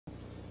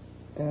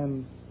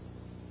And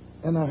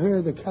I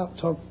heard the cop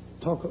talk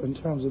in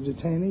terms of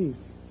detainees.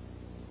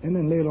 And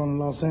then later on in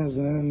Los Angeles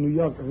and then in New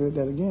York, I heard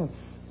that again.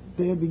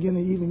 They had begun to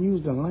even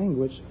use the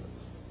language.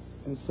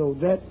 And so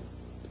that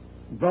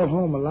brought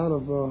home a lot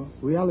of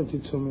reality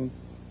to me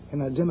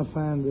in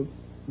identifying the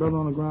brother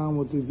on the ground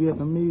with the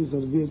Vietnamese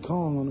or the Viet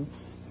Cong on it,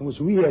 in which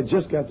we had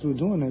just got through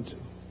doing that too.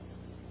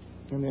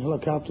 And the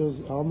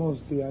helicopters,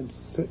 almost the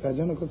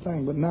identical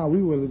thing, but now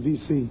we were the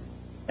VC.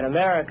 In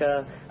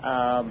America,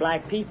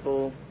 black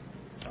people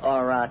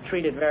are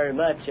treated very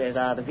much as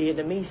the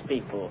Vietnamese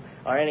people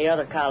or any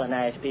other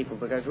colonized people,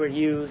 because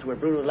we're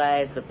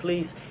brutalized. The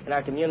police in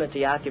our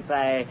community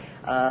occupy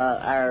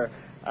our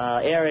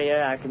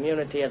area, our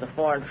community, as a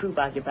foreign troop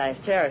occupies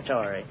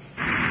territory.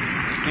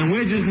 And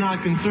we're just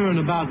not concerned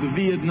about the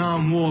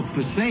Vietnam War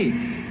per se.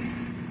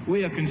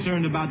 We are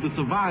concerned about the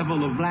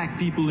survival of black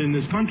people in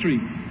this country,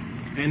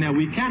 and that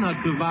we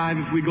cannot survive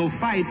if we go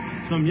fight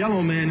some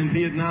yellow man in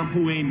Vietnam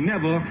who ain't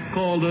never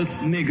called us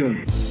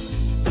nigger.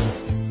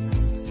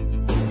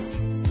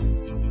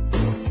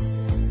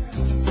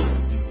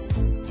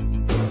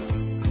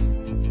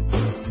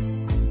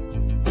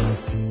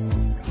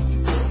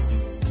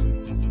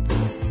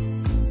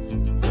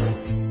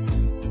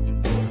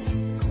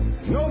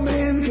 No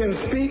man can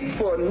speak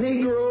for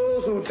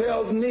Negroes who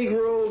tells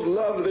Negroes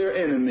love their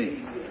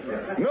enemy.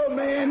 No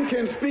man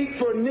can speak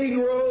for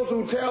Negroes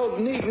who tells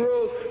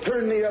Negroes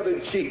turn the other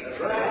cheek.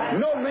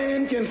 No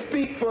man can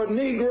speak for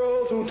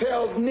Negroes who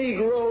tells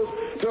Negroes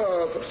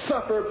to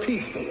suffer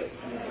peacefully.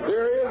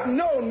 There is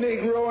no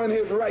Negro in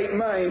his right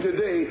mind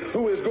today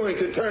who is going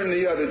to turn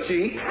the other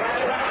cheek.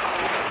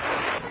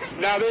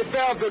 Now, they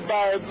felt that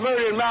by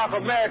murdering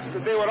Malcolm X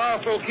that they would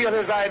also kill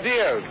his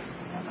ideas.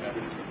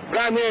 But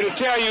I'm here to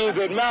tell you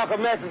that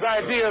Malcolm X's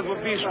ideas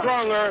would be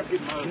stronger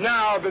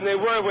now than they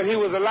were when he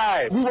was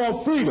alive. We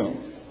want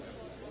freedom.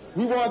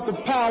 We want the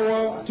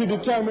power to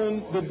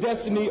determine the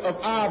destiny of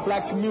our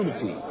black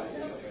communities.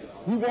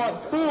 We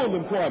want full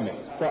employment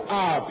for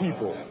our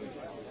people.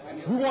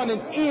 We want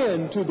an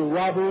end to the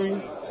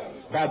robbery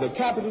by the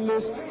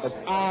capitalists of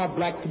our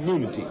black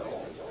community.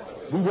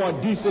 We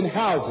want decent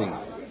housing,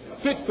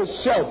 fit for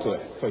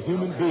shelter for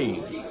human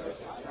beings.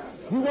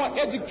 We want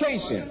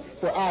education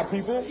for our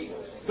people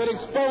that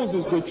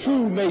exposes the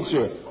true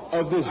nature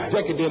of this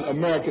decadent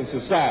American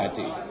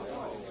society.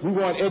 We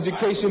want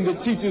education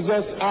that teaches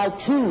us our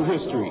true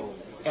history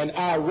and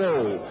our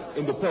role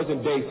in the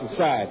present-day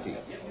society.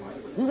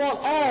 We want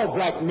all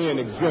black men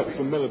exempt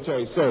from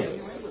military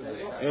service,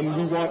 and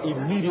we want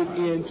immediate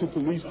end to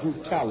police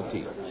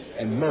brutality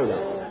and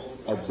murder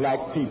of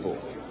black people.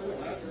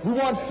 We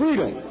want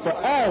freedom for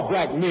all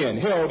black men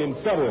held in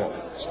federal,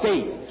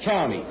 state,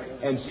 county,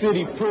 and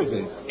city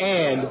prisons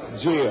and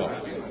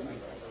jails.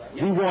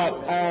 We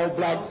want all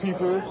black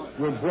people,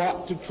 when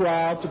brought to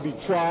trial, to be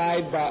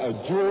tried by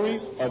a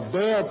jury of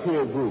their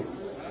peer group.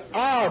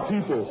 Our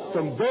people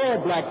from their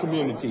black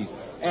communities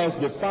as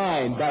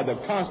defined by the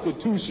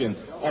Constitution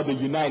of the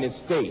United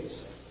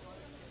States.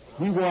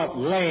 We want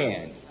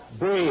land,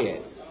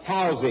 bread,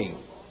 housing,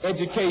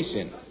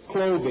 education,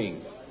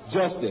 clothing,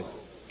 justice,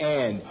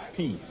 and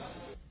peace.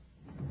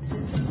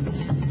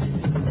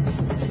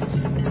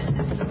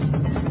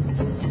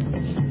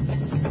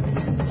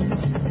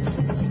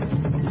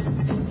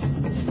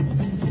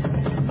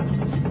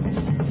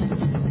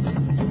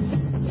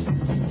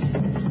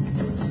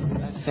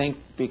 I think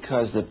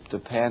because the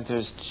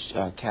Panthers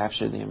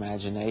captured the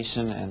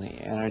imagination and the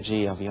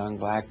energy of young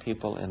black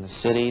people in the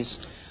cities,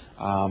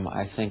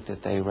 I think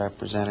that they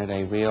represented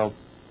a real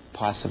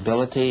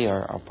possibility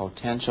or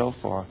potential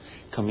for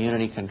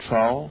community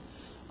control.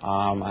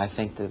 I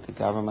think that the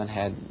government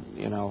had,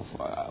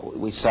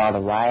 we saw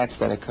the riots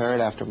that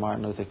occurred after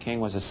Martin Luther King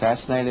was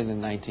assassinated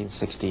in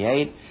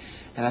 1968.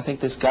 And I think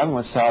this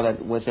government saw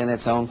that within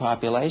its own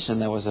population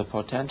there was a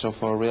potential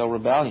for a real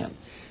rebellion.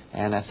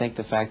 And I think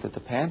the fact that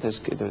the Panthers,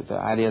 the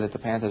idea that the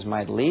Panthers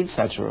might lead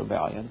such a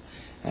rebellion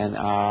and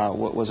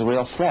was a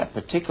real threat,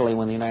 particularly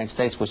when the United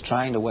States was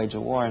trying to wage a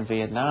war in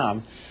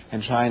Vietnam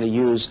and trying to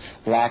use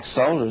black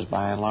soldiers,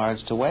 by and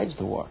large, to wage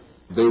the war.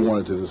 They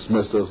wanted to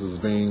dismiss us as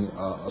being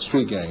a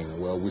street gang.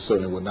 Well, we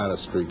certainly were not a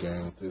street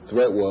gang. The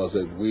threat was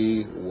that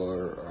we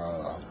were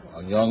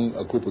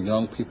a group of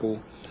young people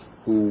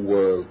who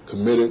were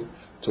committed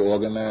to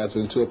organize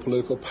into a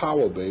political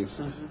power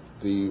base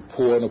the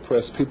poor and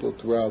oppressed people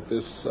throughout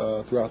this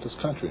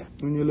country.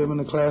 When you live in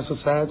a class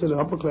society, the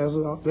upper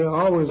classes, they're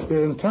always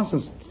in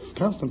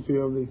constant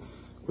fear of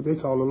what they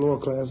call the lower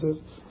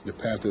classes. The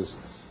Panthers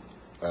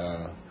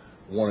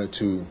wanted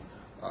to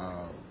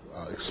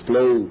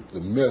explode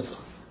the myth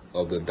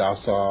of the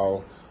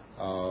docile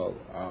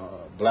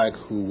black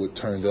who would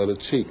turn the other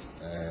cheek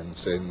and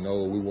say,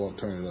 no, we won't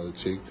turn the other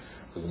cheek.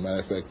 As a matter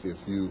of fact, if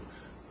you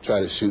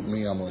try to shoot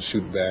me, I'm going to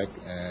shoot back,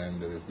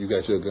 and if you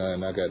got your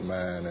gun, I got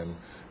mine,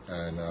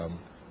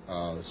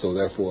 and so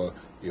therefore,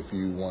 if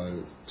you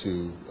wanted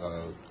to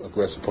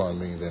aggress upon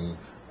me, then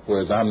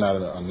whereas I'm not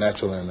a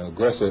natural and an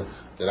aggressor,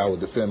 that I would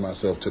defend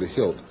myself to the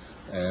hilt,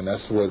 and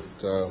that's what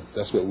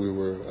we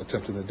were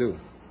attempting to do.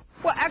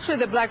 Well, actually,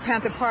 the Black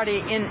Panther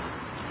Party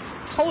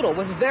total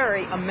was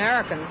very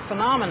American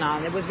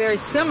phenomenon. It was very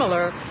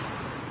similar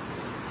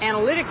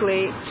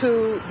analytically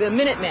to the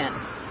Minutemen,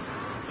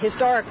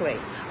 historically,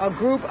 a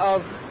group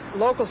of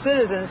local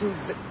citizens who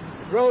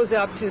rose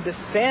up to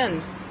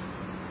defend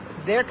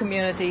their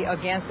community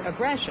against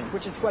aggression,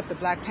 which is what the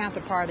Black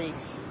Panther Party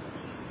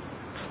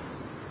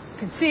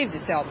conceived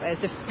itself as,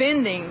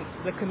 defending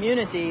the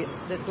community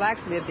that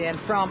blacks lived in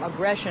from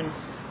aggression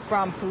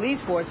from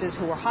police forces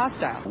who were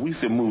hostile. We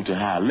said move to a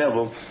higher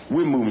level.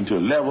 We're moving to a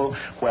level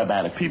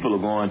whereby the people are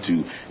going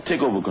to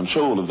take over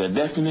control of their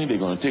destiny. They're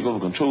going to take over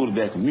control of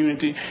their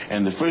community.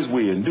 And the first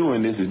way of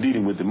doing this is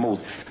dealing with the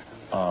most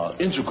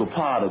integral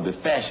part of the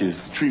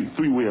fascist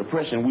three-way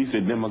oppression. We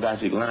said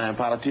demagogic lying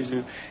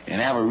politicians and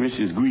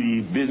avaricious,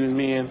 greedy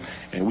businessmen,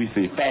 and we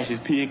say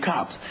fascist pig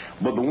cops.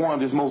 But the one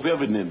that's most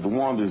evident, the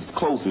one that's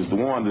closest, the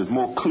one that's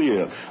more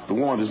clear, the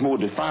one that's more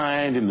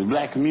defined in the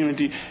black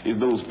community is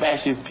those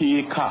fascist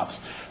pig cops.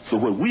 So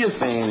what we are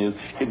saying is,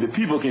 if the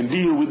people can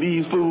deal with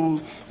these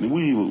fools, then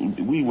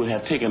we would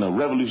have taken a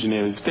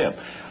revolutionary step,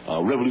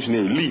 a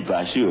revolutionary leap,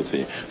 I should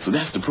say. So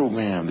that's the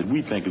program that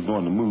we think is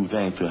going to move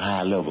things to a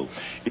high level.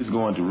 It's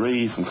going to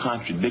raise some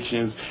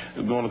contradictions.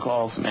 It's going to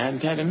cause some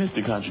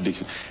antagonistic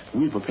contradictions.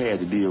 We're prepared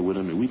to deal with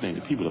them, and we think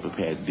the people are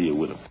prepared to deal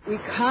with them. We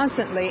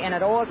constantly and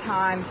at all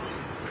times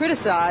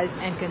criticized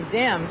and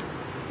condemned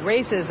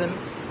racism.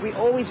 We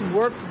always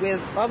worked with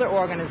other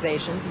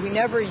organizations. We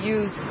never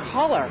used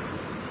color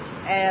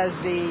as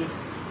the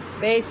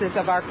basis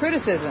of our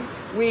criticism.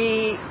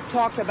 We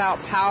talked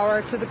about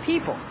power to the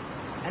people,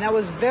 and that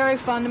was very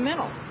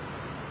fundamental.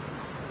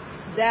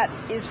 That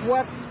is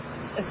what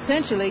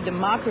essentially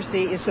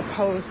democracy is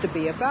supposed to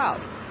be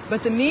about.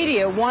 But the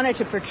media wanted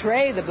to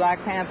portray the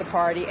Black Panther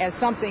Party as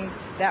something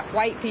that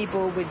white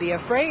people would be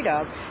afraid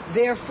of.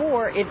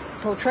 Therefore, it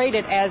portrayed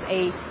it as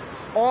a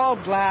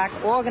all-black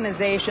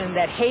organization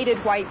that hated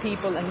white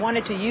people and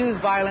wanted to use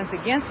violence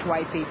against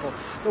white people.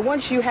 But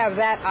once you have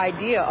that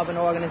idea of an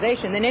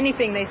organization, then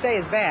anything they say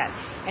is bad,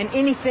 and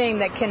anything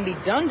that can be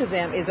done to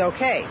them is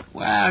okay.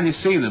 Well, you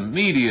see, the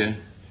media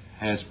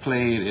has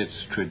played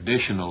its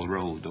traditional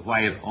role. The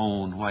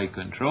white-owned,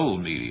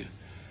 white-controlled media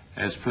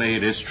has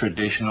played its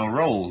traditional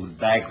role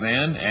back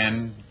then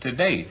and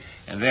today.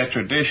 And their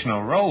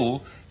traditional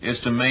role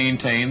is to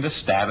maintain the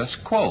status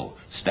quo.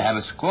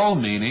 Status quo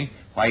meaning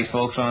white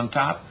folks on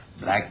top,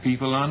 black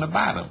people on the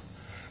bottom.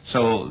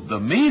 So the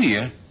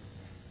media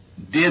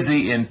did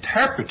the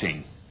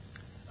interpreting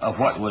of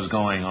what was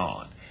going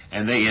on.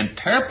 And they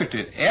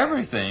interpreted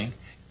everything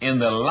in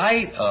the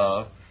light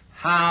of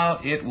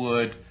how it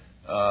would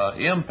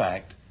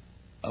impact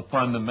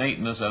upon the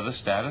maintenance of the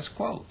status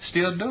quo.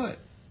 Still do it.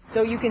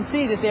 So you can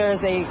see that there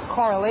is a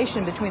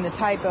correlation between the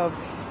type of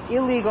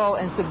illegal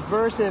and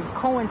subversive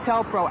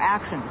Cointelpro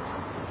actions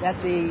that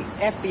the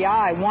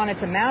FBI wanted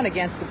to mount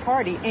against the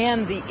party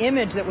and the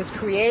image that was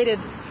created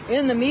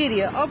in the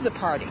media of the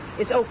party.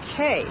 It's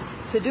okay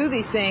to do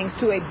these things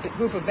to a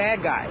group of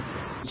bad guys.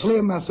 The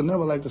slave master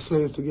never liked the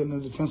slaves to get in a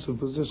defensive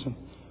position.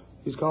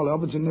 He's called an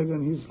uppity nigger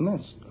and he's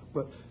lynched.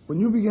 But when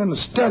you begin to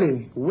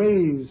study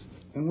ways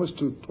in which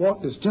to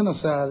thwart this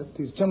genocide,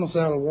 these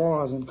genocidal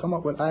wars, and come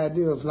up with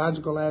ideas,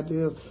 logical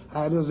ideas,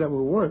 ideas that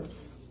will work,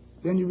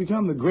 then you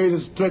become the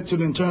greatest threat to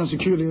the internal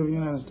security of the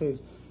United States.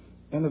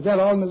 And if that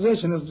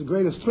organization is the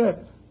greatest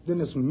threat, then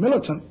this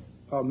militant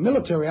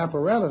military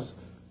apparatus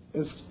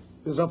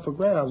is up for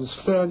grabs. It's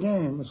fair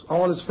game.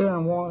 All is fair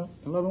in war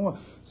and love and war.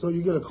 So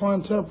you get a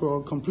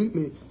Cointelpro, a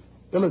completely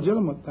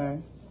illegitimate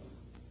thing,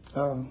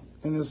 and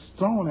it's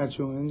thrown at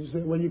you, and you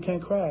say, well, you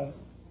can't cry.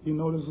 You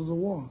know this is a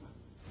war.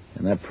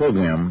 And that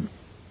program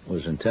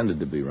was intended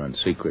to be run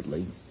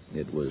secretly.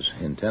 It was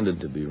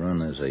intended to be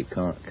run as a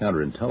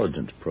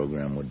counterintelligence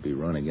program would be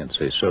run against,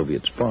 say,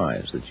 Soviet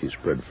spies, that you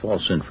spread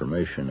false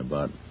information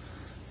about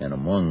and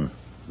among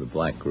the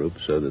black group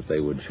so that they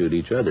would shoot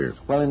each other.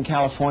 Well, in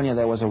California,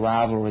 there was a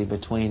rivalry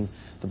between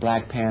the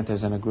Black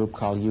Panthers and a group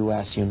called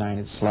U.S.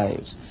 United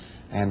Slaves.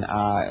 And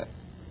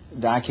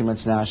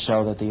documents now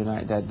show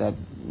that that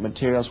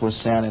materials were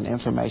sent and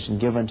information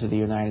given to the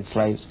United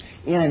Slaves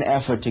in an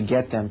effort to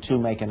get them to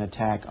make an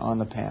attack on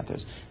the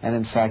Panthers. And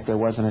in fact, there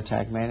was an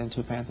attack made and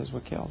 2 Panthers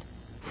were killed.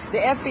 The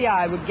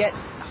FBI would get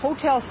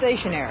hotel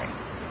stationery,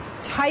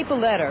 type a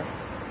letter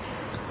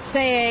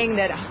saying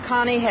that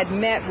Connie had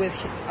met with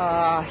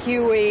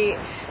Huey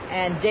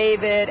and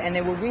David, and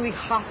they were really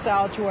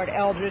hostile toward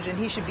Eldridge, and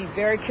he should be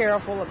very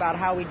careful about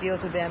how he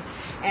deals with them.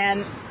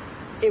 And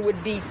it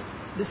would be,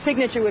 the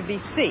signature would be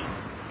C.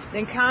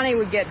 Then Connie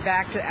would get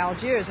back to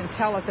Algiers and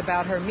tell us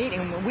about her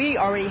meeting. We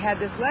already had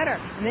this letter.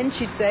 And then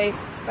she'd say,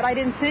 but I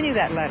didn't send you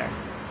that letter.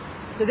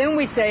 So then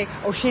we'd say,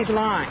 oh, she's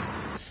lying.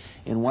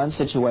 In one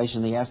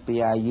situation, the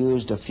FBI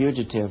used a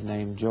fugitive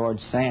named George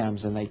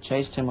Sams, and they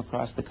chased him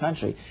across the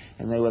country,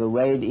 and they would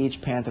raid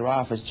each Panther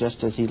office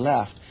just as he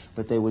left,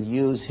 but they would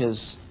use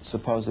his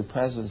supposed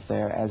presence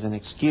there as an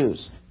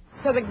excuse.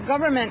 So the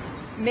government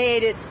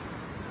made it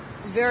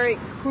very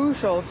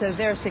crucial to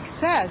their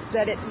success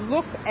that it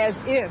looked as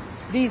if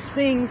these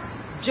things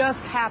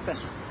just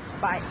happened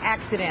by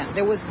accident.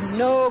 There was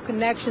no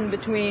connection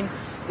between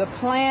the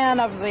plan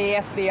of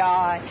the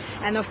FBI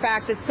and the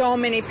fact that so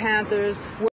many Panthers were